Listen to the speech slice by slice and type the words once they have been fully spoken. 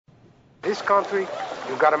this country,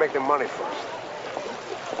 you've got to make the money first.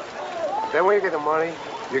 Then when you get the money,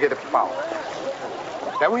 you get the power.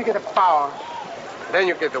 Then when you get the power, then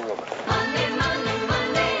you get the woman. Monday, Monday,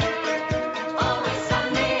 Monday, always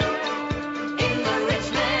Sunday, in the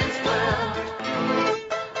rich man's world.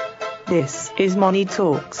 This is Money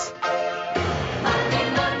Talks.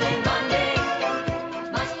 Monday, Monday,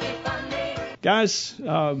 Monday, must be Monday. Guys,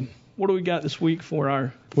 what do we got this week for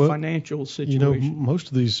our financial situation? You know, most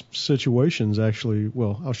of these situations actually,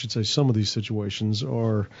 well, I should say some of these situations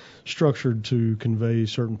are structured to convey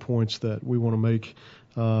certain points that we want to make.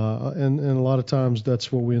 And a lot of times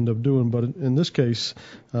that's what we end up doing. But in this case,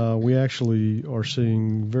 we actually are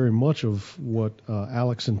seeing very much of what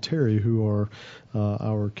Alex and Terry, who are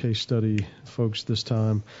our case study folks this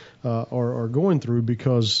time, are going through,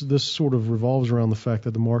 because this sort of revolves around the fact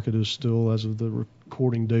that the market is still, as of the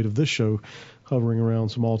recording date of this show, hovering around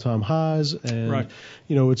some all-time highs. And, right.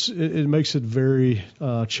 You know, it makes it very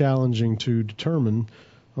challenging to determine,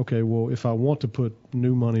 okay, well, if I want to put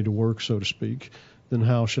new money to work, so to speak, then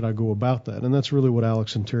how should I go about that? And that's really what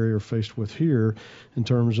Alex and Terry are faced with here in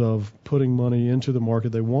terms of putting money into the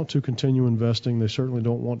market. They want to continue investing. They certainly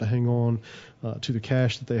don't want to hang on to the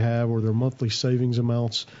cash that they have or their monthly savings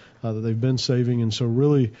amounts that they've been saving, and so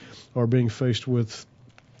really are being faced with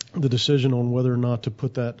the decision on whether or not to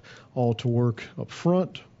put that all to work up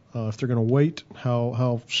front. If they're going to wait,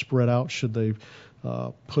 how spread out should they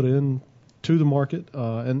put in to the market,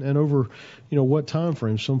 and over, you know, what time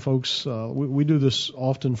frame. Some folks, we do this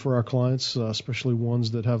often for our clients, especially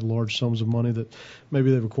ones that have large sums of money that maybe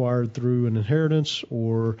they've acquired through an inheritance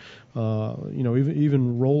or, you know,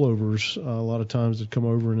 even rollovers a lot of times that come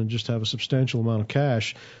over and just have a substantial amount of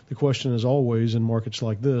cash. The question is always in markets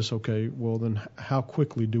like this, okay, well then how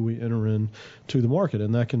quickly do we enter in to the market?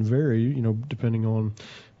 And that can vary, you know, depending on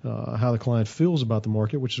how the client feels about the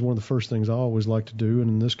market, which is one of the first things I always like to do. And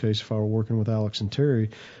in this case, if I were working with Alex and Terry,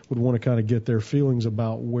 would want to kind of get their feelings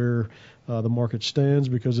about where the market stands,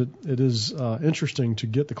 because it is interesting to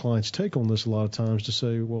get the client's take on this a lot of times, to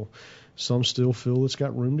say, well, some still feel it's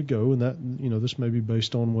got room to go, and that, you know, this may be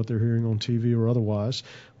based on what they're hearing on TV or otherwise,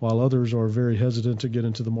 while others are very hesitant to get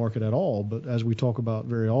into the market at all. But as we talk about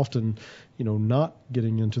very often, you know, not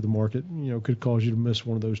getting into the market, you know, could cause you to miss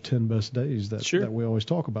one of those 10 best days that we always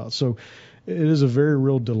talk about. So it is a very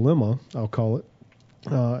real dilemma, I'll call it,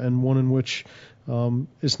 and one in which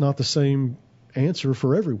it's not the same answer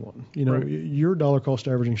for everyone. You know, your dollar cost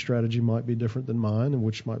averaging strategy might be different than mine, and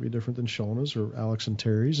which might be different than Shauna's or Alex and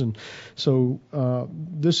Terry's. And so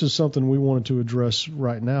this is something we wanted to address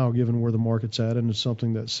right now, given where the market's at, and it's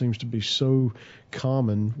something that seems to be so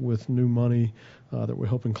common with new money that we're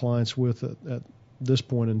helping clients with at this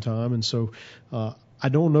point in time. And so I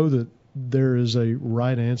don't know that there is a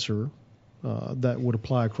right answer that would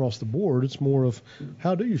apply across the board. It's more of,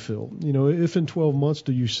 how do you feel? You know, if in 12 months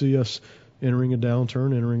do you see us entering a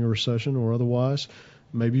downturn, entering a recession, or otherwise,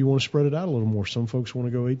 maybe you want to spread it out a little more. Some folks want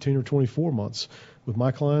to go 18 or 24 months. With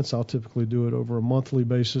my clients, I'll typically do it over a monthly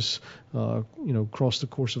basis, you know, across the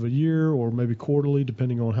course of a year, or maybe quarterly,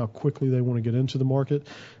 depending on how quickly they want to get into the market.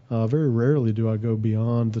 Very rarely do I go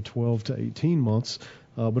beyond the 12 to 18 months,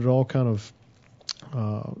 but it all kind of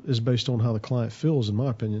is based on how the client feels, in my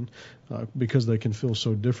opinion, because they can feel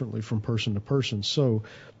so differently from person to person. So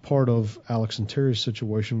part of Alex and Terry's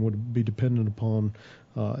situation would be dependent upon,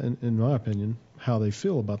 in my opinion, how they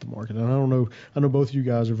feel about the market. And I know both of you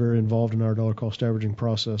guys are very involved in our dollar cost averaging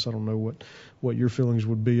process. I don't know what your feelings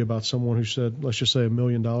would be about someone who said, let's just say $1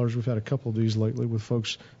 million. We've had a couple of these lately with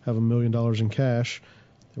folks have $1 million in cash.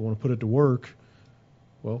 They want to put it to work.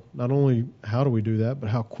 Well, not only how do we do that, but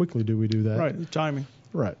how quickly do we do that? Right, the timing.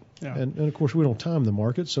 Right. Yeah. And of course, we don't time the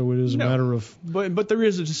market, so it is a matter of... But there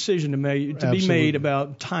is a decision be made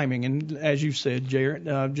about timing. And as you said,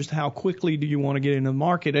 Jarrett, just how quickly do you want to get into the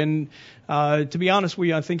market? And to be honest with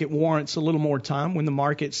you, I think it warrants a little more time when the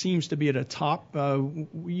market seems to be at a top.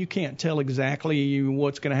 You can't tell exactly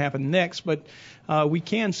what's going to happen next, but we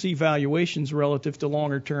can see valuations relative to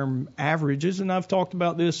longer-term averages. And I've talked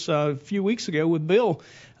about this a few weeks ago with Bill.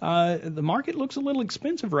 The market looks a little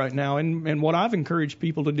expensive right now, and what I've encouraged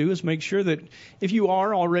people to do is make sure that if you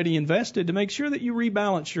are already invested, to make sure that you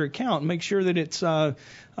rebalance your account, make sure that it's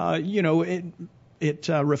it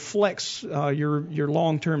reflects your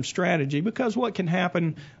long-term strategy, because what can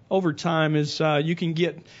happen over time is you can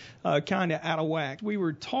get kind of out of whack. We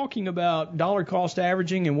were talking about dollar cost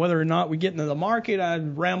averaging and whether or not we get into the market. I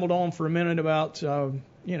rambled on for a minute about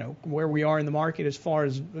where we are in the market as far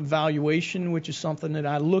as valuation, which is something that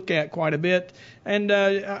I look at quite a bit. And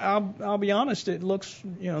I'll be honest, it looks,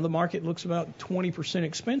 the market looks about 20%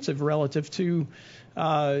 expensive relative to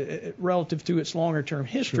relative to its longer-term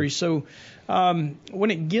history. So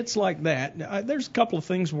when it gets like that, there's a couple of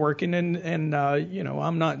things working, and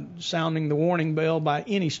I'm not sounding the warning bell by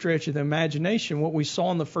any stretch of the imagination. What we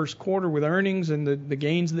saw in the first quarter with earnings and the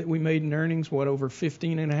gains that we made in earnings, over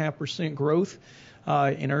 15.5% growth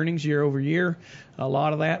in earnings year over year. A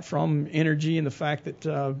lot of that from energy and the fact that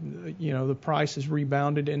the price has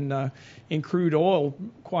rebounded in crude oil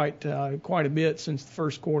quite a bit since the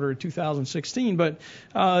first quarter of 2016. But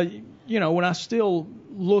when I still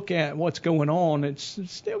look at what's going on, it's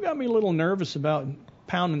still got me a little nervous about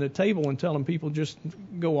pounding the table and telling people just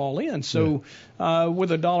go all in. So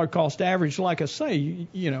with a dollar cost average, like I say,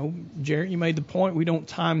 Jarrett, you made the point, we don't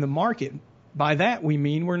time the market. By that we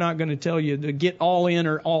mean we're not going to tell you to get all in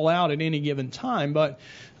or all out at any given time, but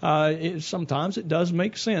sometimes it does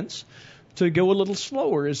make sense to go a little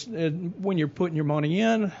slower when you're putting your money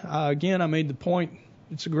in. Again, I made the point,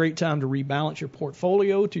 it's a great time to rebalance your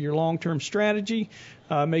portfolio to your long-term strategy,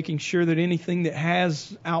 making sure that anything that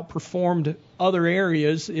has outperformed other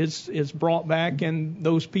areas is brought back, and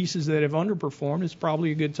those pieces that have underperformed, it's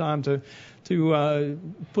probably a good time to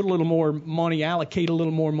put a little more money, allocate a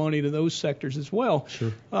little more money to those sectors as well.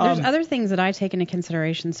 Sure. There's other things that I take into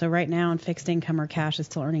consideration. So right now in fixed income or cash is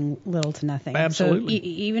still earning little to nothing. Absolutely. So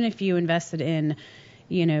even if you invested in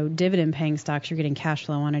dividend paying stocks, you're getting cash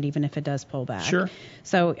flow on it, even if it does pull back. Sure.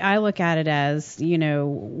 So I look at it as,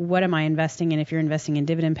 what am I investing in? If you're investing in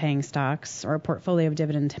dividend paying stocks or a portfolio of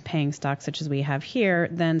dividend paying stocks, such as we have here,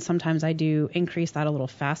 then sometimes I do increase that a little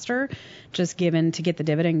faster, just to get the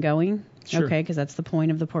dividend going. Sure. Okay. Because that's the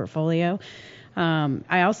point of the portfolio.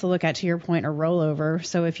 I also look at, to your point, a rollover.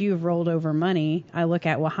 So if you've rolled over money, I look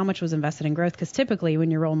at, how much was invested in growth? Because typically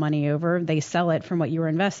when you roll money over, they sell it from what you were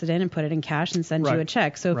invested in and put it in cash and send you a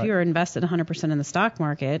check. So if you were invested 100% in the stock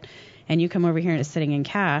market and you come over here and it's sitting in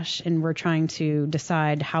cash and we're trying to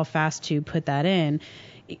decide how fast to put that in,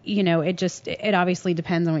 it obviously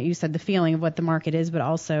depends on what you said, the feeling of what the market is, but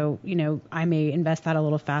also, I may invest that a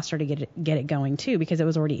little faster to get it going too, because it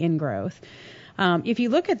was already in growth. If you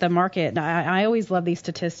look at the market, I always love these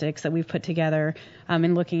statistics that we've put together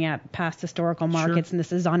in looking at past historical markets, Sure. and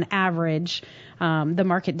this is on average. The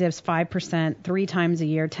market dips 5% 3 times a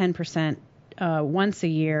year, 10% once a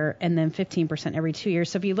year, and then 15% every 2 years.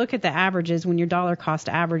 So if you look at the averages, when you're dollar cost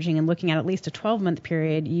averaging and looking at least a 12-month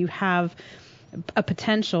period, you have a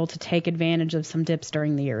potential to take advantage of some dips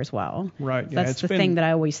during the year as well. Right. So that's the thing that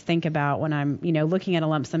I always think about when I'm, looking at a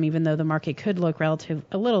lump sum. Even though the market could look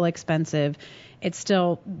a little expensive, it's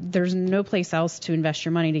still, there's no place else to invest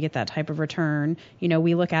your money to get that type of return.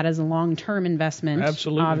 We look at it as a long-term investment,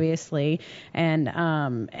 Absolutely. Obviously, and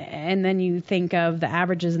then you think of the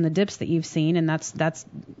averages and the dips that you've seen, and that's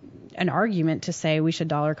an argument to say we should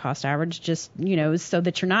dollar cost average, just so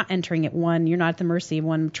that you're not entering at you're not at the mercy of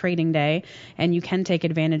one trading day, and you can take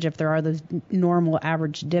advantage if there are those normal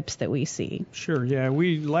average dips that we see. Sure. Yeah.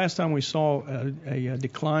 Last time we saw a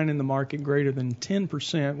decline in the market greater than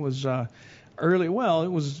 10% was it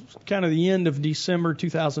was kind of the end of December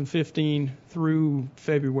 2015 through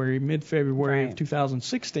mid-February of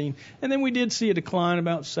 2016, and then we did see a decline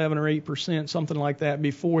about 7 or 8%, something like that,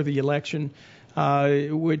 before the election.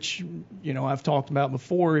 Which, I've talked about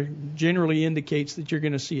before, generally indicates that you're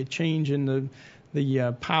going to see a change in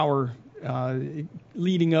the power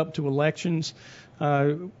leading up to elections.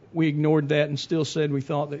 We ignored that and still said we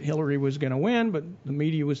thought that Hillary was going to win, but the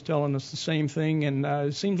media was telling us the same thing, and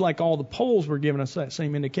it seems like all the polls were giving us that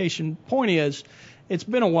same indication. Point is, it's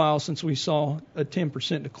been a while since we saw a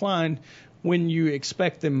 10% decline. When you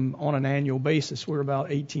expect them on an annual basis, we're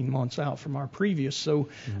about 18 months out from our previous. So,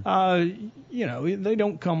 they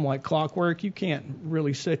don't come like clockwork. You can't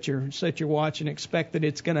really set your watch and expect that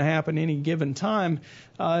it's going to happen any given time.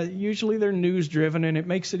 Usually they're news driven, and it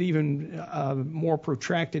makes it even more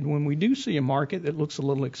protracted when we do see a market that looks a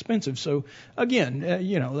little expensive. So again,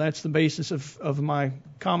 that's the basis of my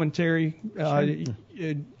commentary.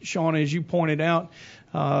 Sean, as you pointed out,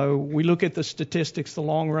 we look at the statistics, the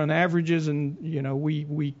long run averages, and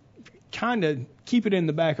we kind of keep it in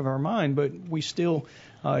the back of our mind, but we still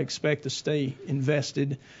expect to stay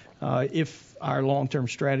invested if our long-term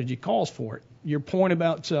strategy calls for it. Your point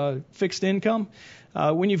about fixed income,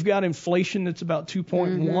 when you've got inflation that's about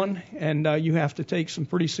 2.1 and you have to take some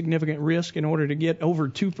pretty significant risk in order to get over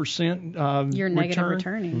 2% You're negative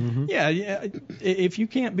returning. Mm-hmm. Yeah. If you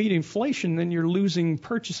can't beat inflation, then you're losing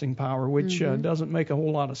purchasing power, which doesn't make a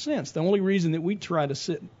whole lot of sense. The only reason that we try to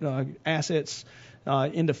sit assets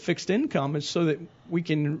into fixed income is so that we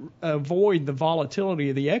can avoid the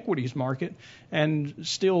volatility of the equities market and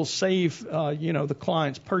still save, the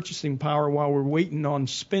client's purchasing power while we're waiting on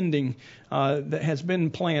spending that has been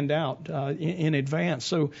planned out in advance.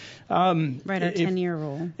 So Right, our 10-year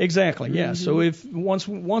rule. Exactly, yeah. So if once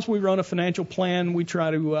we run a financial plan, we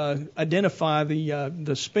try to identify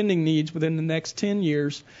the spending needs within the next 10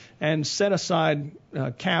 years and set aside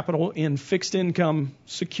capital in fixed income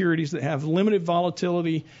securities that have limited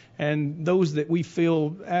volatility and those that we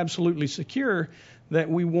feel absolutely secure that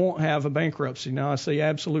we won't have a bankruptcy. Now, I say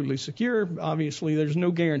absolutely secure. Obviously, there's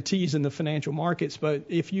no guarantees in the financial markets, but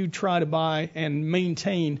if you try to buy and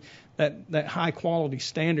maintain that high quality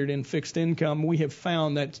standard in fixed income, we have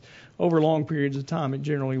found that over long periods of time it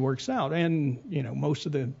generally works out. And most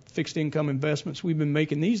of the fixed income investments we've been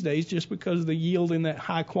making these days, just because the yield in that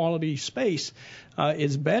high quality space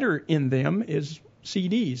is better in them, is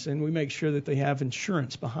CDs, and we make sure that they have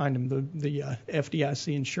insurance behind them, the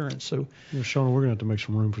FDIC insurance. So, Shauna, we're going to have to make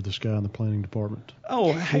some room for this guy in the planning department.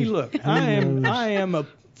 Oh, hey, look, I am a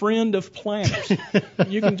friend of planners.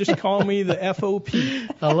 You can just call me the FOP.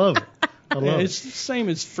 I love it. It's the same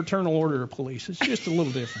as Fraternal Order of Police. It's just a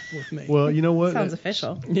little different with me. Well, you know what? Sounds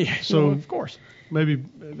official. Yeah, So- of course. Maybe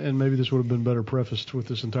this would have been better prefaced with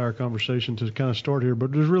this entire conversation to kind of start here,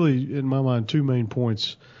 but there's really, in my mind, two main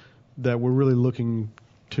points that we're really looking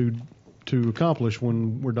to accomplish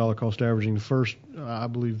when we're dollar cost averaging. The first, I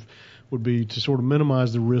believe, would be to sort of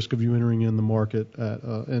minimize the risk of you entering in the market at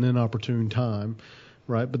an inopportune time,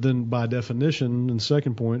 right? But then by definition, and the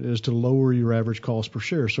second point is to lower your average cost per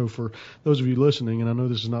share. So for those of you listening, and I know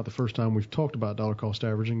this is not the first time we've talked about dollar cost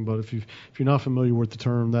averaging, but if you're not familiar with the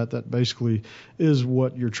term, that basically is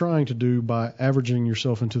what you're trying to do by averaging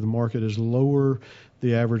yourself into the market, is lower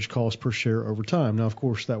the average cost per share over time. Now, of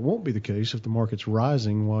course, that won't be the case if the market's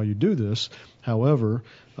rising while you do this. However,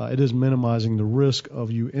 it is minimizing the risk of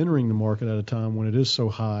you entering the market at a time when it is so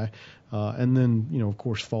high, and then, of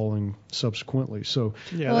course, falling subsequently. So,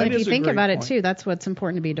 Yeah, Well, that if you is a think great about point. it too, that's what's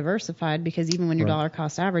important to be diversified, because even when you're Right. dollar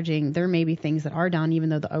cost averaging, there may be things that are down even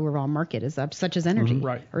though the overall market is up, such as energy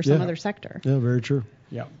Right. or some Yeah. other sector. yeah, very true.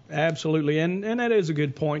 Yeah, absolutely, and that is a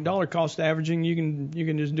good point. Dollar cost averaging, you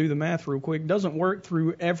can just do the math real quick. Doesn't work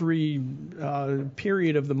through every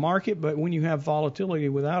period of the market, but when you have volatility,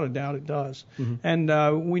 without a doubt, it does.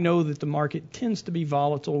 And we know that the market tends to be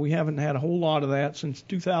volatile. We haven't had a whole lot of that since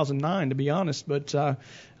 2009, to be honest, but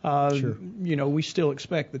Sure. we still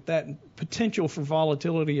expect that potential for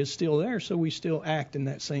volatility is still there, so we still act in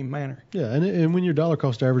that same manner. Yeah, and when you're dollar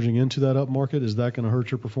cost averaging into that up market, is that going to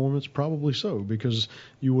hurt your performance? Probably so, because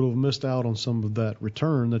you would have missed out on some of that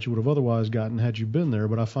return that you would have otherwise gotten had you been there.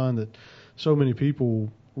 But I find that so many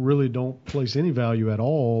people really don't place any value at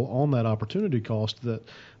all on that opportunity cost that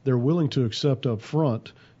they're willing to accept up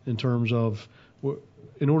front in terms of,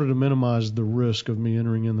 in order to minimize the risk of me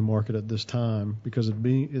entering in the market at this time, because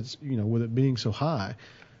with it being so high,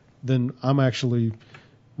 then I'm actually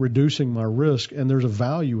reducing my risk, and there's a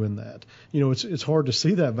value in that. It's hard to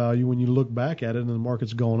see that value when you look back at it and the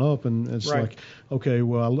market's gone up, and it's Right. like, okay,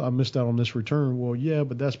 well, I missed out on this return. Well, yeah,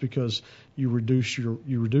 but that's because you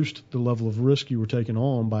reduced the level of risk you were taking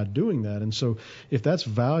on by doing that. And so if that's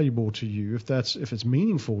valuable to you, if it's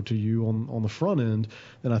meaningful to you on the front end,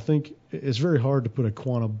 then I think it's very hard to put a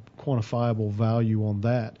quantifiable value on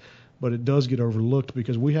that. But it does get overlooked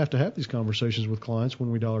because we have to have these conversations with clients when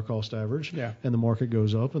we dollar cost average, Yeah. and the market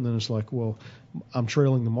goes up, and then it's like, well, I'm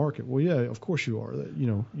trailing the market. Well, yeah, of course you are.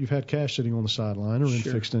 You've had cash sitting on the sideline or in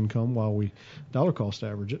Sure. fixed income while we dollar cost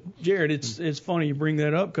average it. Jared, it's funny you bring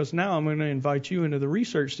that up, because now I'm going to invite you into the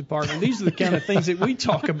research department. These are the kind of things that we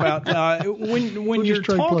talk about when We'll you're just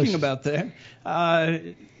trade talking places. about that.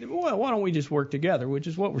 Well, why don't we just work together, which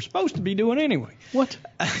is what we're supposed to be doing anyway. What?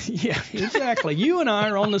 Yeah, exactly. You and I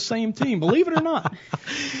are on the same team, believe it or not.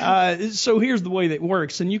 So here's the way that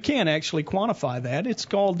works, and you can actually quantify that. It's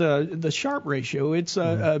called the Sharpe ratio. It's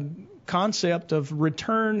a concept of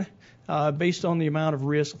return based on the amount of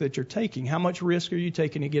risk that you're taking. How much risk are you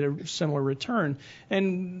taking to get a similar return?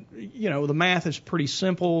 And, the math is pretty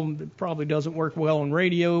simple. It probably doesn't work well on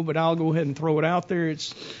radio, but I'll go ahead and throw it out there.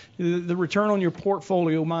 It's the return on your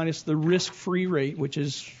portfolio minus the risk-free rate, which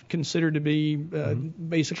is considered to be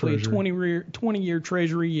basically Treasury. a 20-year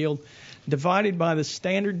Treasury yield, divided by the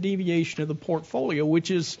standard deviation of the portfolio,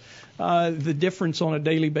 which is the difference on a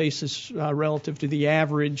daily basis relative to the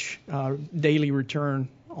average daily return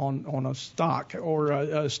on a stock or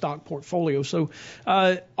a stock portfolio. So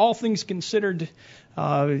all things considered,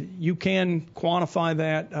 you can quantify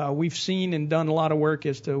that. We've seen and done a lot of work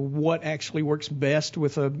as to what actually works best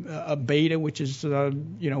with a beta, which is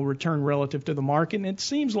return relative to the market. And it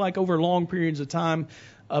seems like over long periods of time,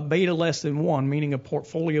 a beta less than 1, meaning a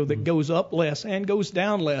portfolio that goes up less and goes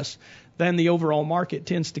down less, than the overall market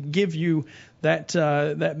tends to give you that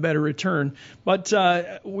better return. But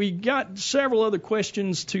we got several other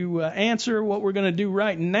questions to answer. What we're going to do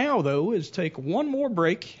right now, though, is take one more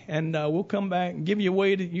break, and we'll come back and give you a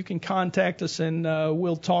way that you can contact us, and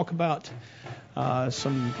we'll talk about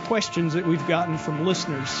some questions that we've gotten from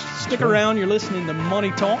listeners. Stick around. You're listening to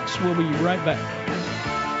Money Talks. We'll be right back.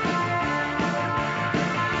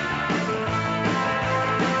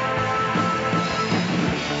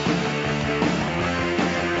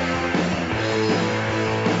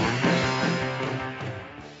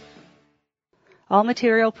 All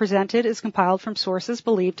material presented is compiled from sources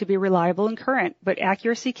believed to be reliable and current, but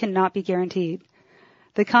accuracy cannot be guaranteed.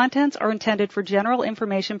 The contents are intended for general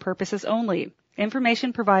information purposes only.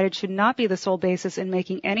 Information provided should not be the sole basis in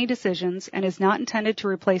making any decisions and is not intended to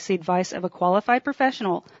replace the advice of a qualified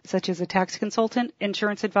professional, such as a tax consultant,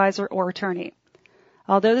 insurance advisor, or attorney.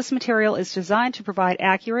 Although this material is designed to provide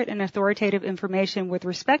accurate and authoritative information with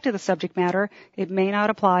respect to the subject matter, it may not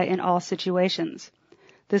apply in all situations.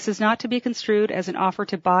 This is not to be construed as an offer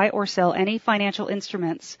to buy or sell any financial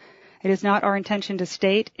instruments. It is not our intention to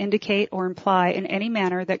state, indicate, or imply in any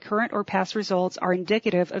manner that current or past results are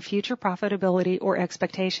indicative of future profitability or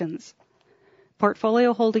expectations.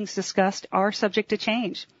 Portfolio holdings discussed are subject to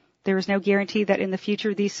change. There is no guarantee that in the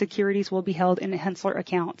future these securities will be held in Henssler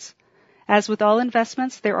accounts. As with all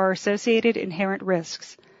investments, there are associated inherent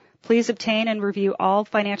risks. Please obtain and review all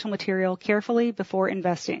financial material carefully before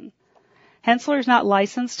investing. Henssler is not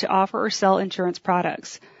licensed to offer or sell insurance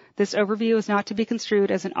products. This overview is not to be construed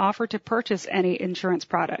as an offer to purchase any insurance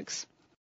products.